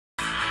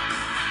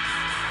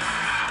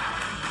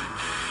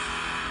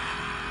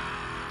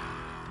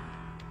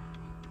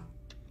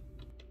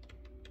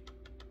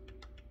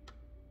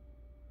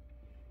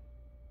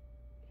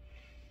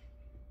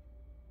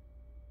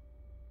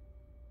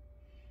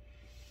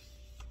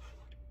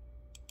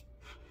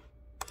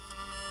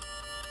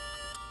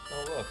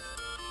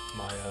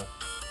My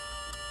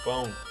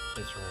phone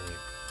is ringing.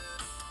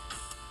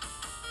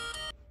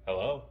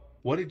 Hello?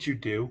 What did you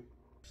do?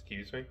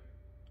 Excuse me?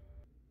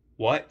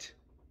 What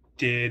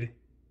did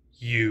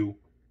you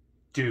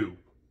do?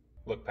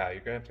 Look, pal,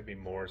 you're gonna have to be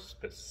more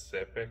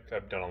specific.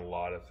 I've done a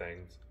lot of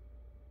things.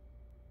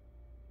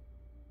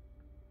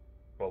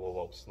 Whoa, whoa,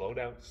 whoa. Slow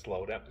down,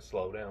 slow down,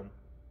 slow down.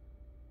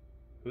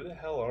 Who the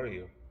hell are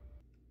you?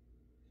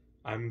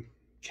 I'm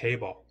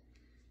Cable.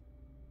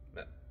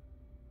 That,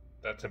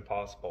 that's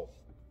impossible.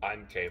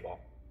 I'm Cable.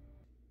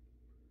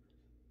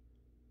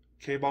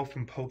 Cable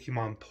from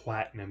Pokemon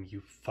Platinum,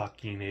 you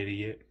fucking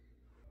idiot.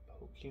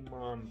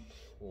 Pokemon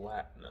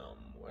Platinum.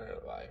 Where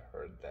have I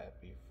heard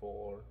that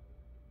before?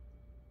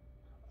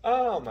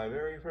 Oh, my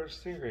very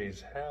first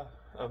series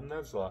of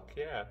Nuzlocke.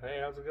 Yeah,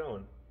 hey, how's it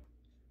going?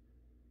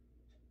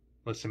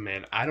 Listen,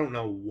 man, I don't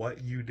know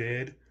what you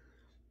did,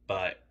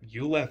 but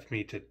you left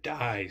me to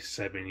die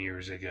 7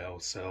 years ago,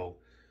 so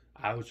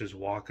I was just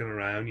walking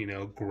around,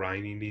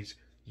 grinding these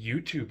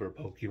YouTuber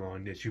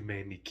Pokemon that you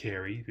made me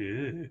carry.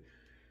 Ugh.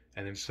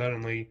 And then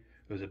suddenly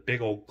there's a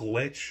big old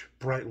glitch,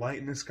 bright light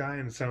in the sky,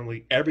 and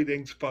suddenly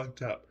everything's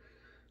fucked up.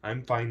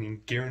 I'm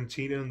finding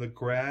Garantina in the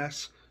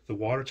grass. The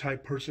water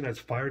type person has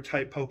fire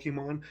type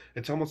Pokemon.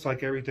 It's almost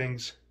like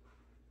everything's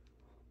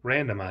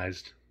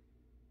randomized.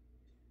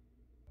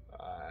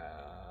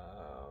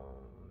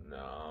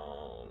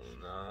 No,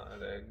 not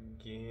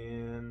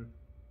again.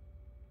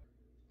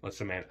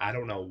 Listen, man, I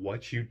don't know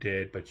what you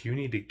did, but you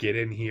need to get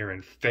in here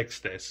and fix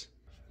this.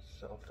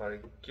 So if I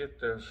get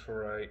this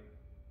right,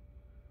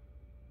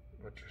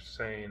 what you're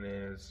saying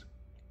is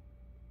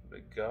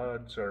the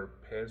gods are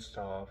pissed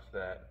off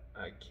that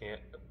I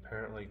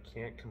apparently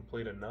can't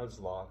complete a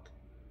Nuzlocke,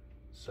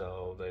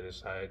 so they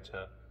decided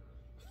to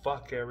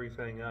fuck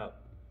everything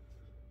up.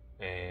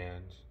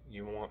 And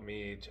you want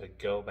me to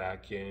go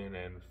back in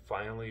and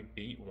finally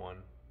beat one.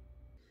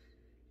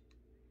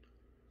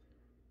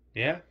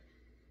 Yeah?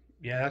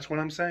 Yeah, that's what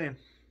I'm saying.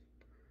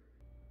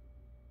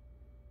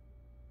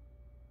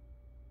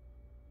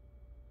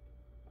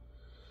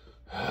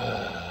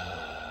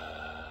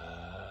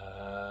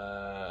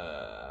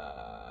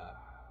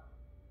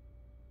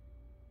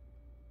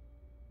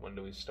 When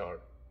do we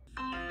start?